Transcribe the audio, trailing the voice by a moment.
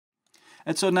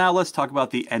And so now let's talk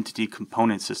about the entity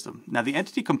component system. Now the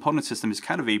entity component system is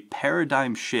kind of a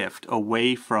paradigm shift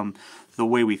away from the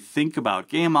way we think about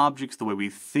game objects, the way we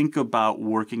think about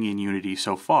working in Unity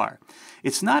so far.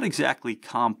 It's not exactly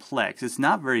complex, it's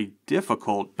not very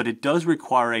difficult, but it does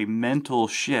require a mental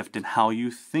shift in how you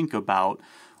think about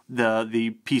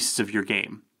the pieces of your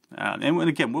game. And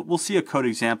again, we'll see a code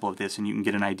example of this and you can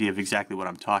get an idea of exactly what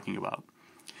I'm talking about.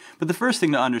 But the first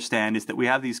thing to understand is that we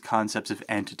have these concepts of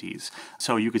entities.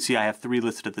 So you can see I have 3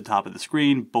 listed at the top of the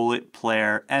screen: bullet,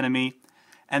 player, enemy.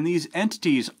 And these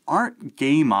entities aren't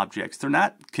game objects. They're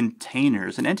not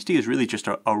containers. An entity is really just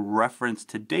a reference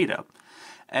to data.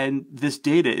 And this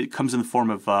data, it comes in the form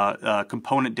of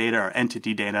component data or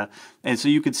entity data. And so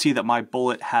you can see that my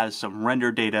bullet has some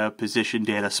render data, position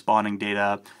data, spawning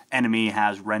data. Enemy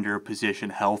has render,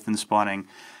 position, health, and spawning.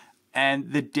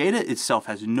 And the data itself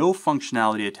has no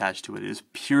functionality attached to it. It is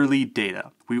purely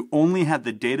data. We only have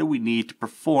the data we need to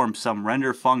perform some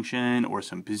render function or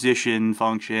some position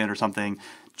function or something,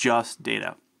 just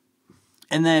data.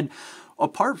 And then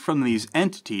apart from these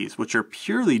entities, which are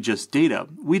purely just data,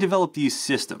 we develop these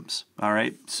systems, all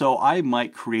right? So I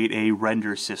might create a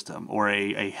render system or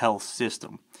a health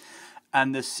system.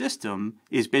 And the system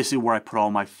is basically where I put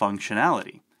all my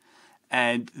functionality.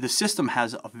 And the system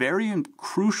has a very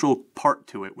crucial part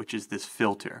to it, which is this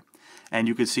filter. And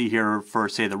you can see here for,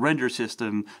 say, the render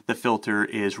system, the filter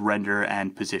is render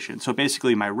and position. So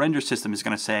basically my render system is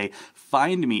going to say,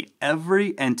 find me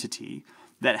every entity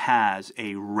that has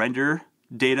a render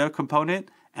data component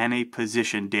and a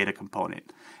position data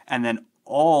component. And then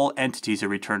all entities are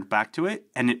returned back to it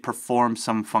and it performs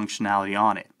some functionality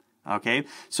on it. Okay,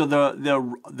 so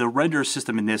the render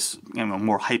system in this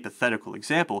more hypothetical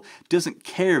example doesn't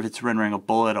care if it's rendering a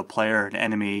bullet, a player, an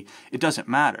enemy. It doesn't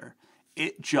matter.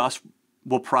 It just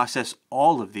will process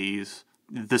all of these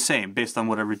the same based on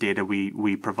whatever data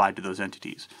we provide to those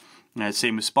entities. And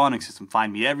same with spawning system.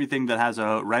 Find me everything that has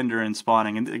a render and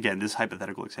spawning. And again, this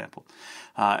hypothetical example.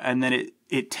 And then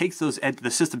it takes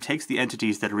the system takes the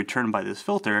entities that are returned by this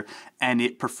filter and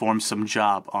it performs some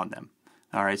job on them.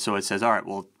 All right, so it says, all right,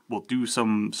 we'll do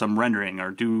some rendering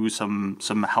or do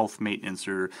some health maintenance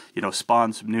or,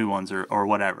 spawn some new ones or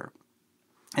whatever.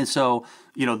 And so,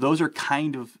 those are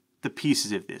kind of the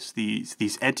pieces of this.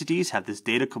 These entities have this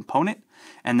data component,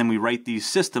 and then we write these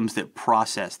systems that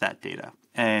process that data.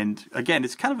 And again,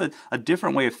 it's kind of a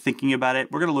different way of thinking about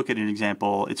it. We're going to look at an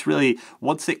example. It's really,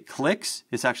 once it clicks,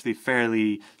 it's actually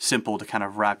fairly simple to kind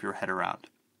of wrap your head around.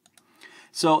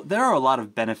 So there are a lot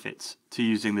of benefits to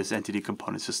using this entity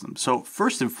component system. So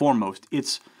first and foremost,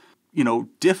 it's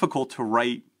difficult to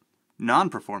write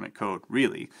non-performant code,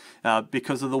 really,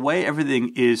 because of the way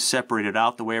everything is separated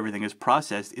out, the way everything is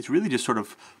processed. It's really just sort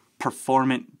of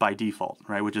performant by default,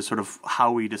 right? Which is sort of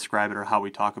how we describe it or how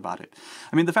we talk about it.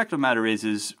 I mean, the fact of the matter is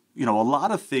a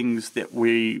lot of things that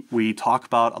we talk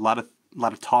about, a lot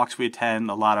of talks we attend,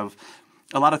 a lot of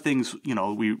things,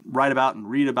 we write about and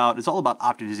read about. It's all about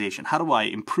optimization. How do I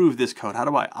improve this code? How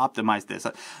do I optimize this?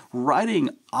 Writing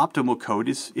optimal code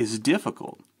is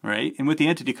difficult, right? And with the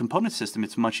entity component system,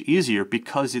 it's much easier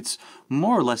because it's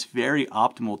more or less very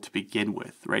optimal to begin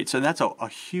with, right? So that's a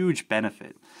huge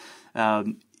benefit.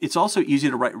 It's also easy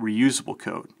to write reusable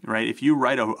code, right? If you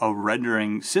write a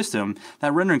rendering system,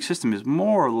 that rendering system is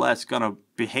more or less going to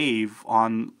behave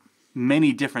on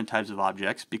many different types of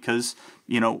objects because,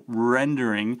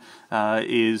 rendering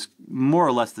is more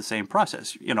or less the same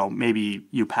process. Maybe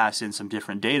you pass in some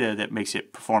different data that makes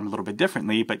it perform a little bit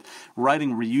differently, but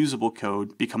writing reusable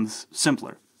code becomes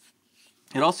simpler.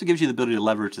 It also gives you the ability to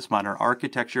leverage this modern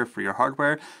architecture for your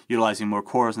hardware, utilizing more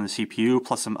cores in the CPU,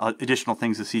 plus some additional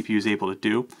things the CPU is able to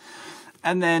do.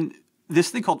 And then this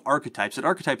thing called archetypes, and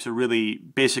archetypes are really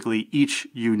basically each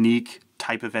unique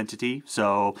type of entity.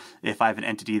 So if I have an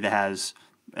entity that has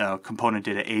component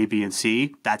data A, B, and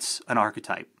C, that's an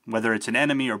archetype. Whether it's an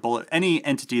enemy or bullet, any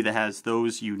entity that has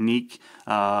those unique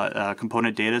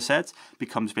component data sets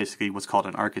becomes basically what's called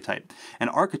an archetype. And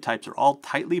archetypes are all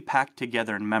tightly packed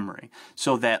together in memory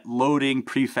so that loading,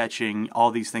 prefetching,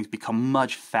 all these things become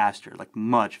much faster, like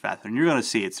much faster. And you're going to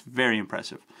see it's very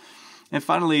impressive. And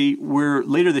finally, we're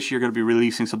later this year going to be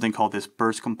releasing something called this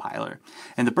burst compiler.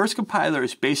 And the burst compiler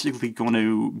is basically going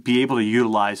to be able to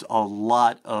utilize a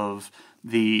lot of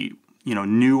the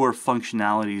newer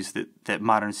functionalities that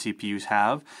modern CPUs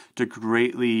have to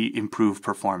greatly improve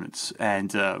performance.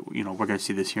 And we're going to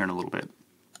see this here in a little bit.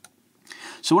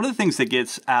 So one of the things that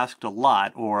gets asked a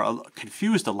lot or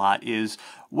confused a lot is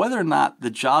whether or not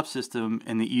the job system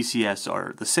and the ECS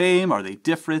are the same, are they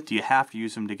different? Do you have to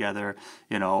use them together?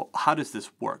 You know, how does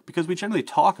this work? Because we generally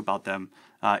talk about them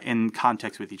in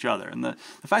context with each other. And the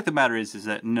fact of the matter is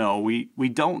that no, we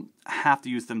don't have to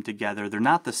use them together. They're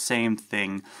not the same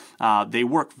thing. They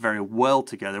work very well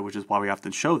together, which is why we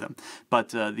often show them. But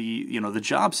the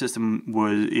job system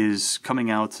is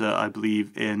coming out, I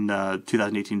believe, in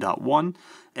 2018.1,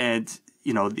 and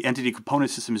the entity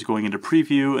component system is going into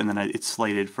preview, and then it's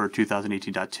slated for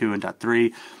 2018.2 and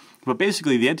 .3. But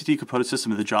basically, the entity component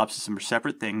system and the job system are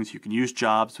separate things. You can use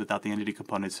jobs without the entity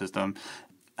component system.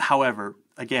 However,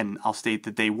 again, I'll state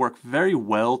that they work very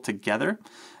well together.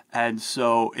 And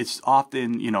so it's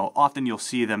often you'll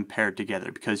see them paired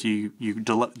together because you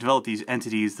develop these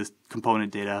entities, this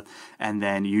component data, and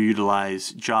then you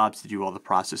utilize jobs to do all the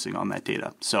processing on that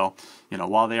data. So,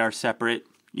 while they are separate,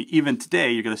 even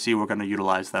today, you're going to see we're going to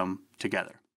utilize them together.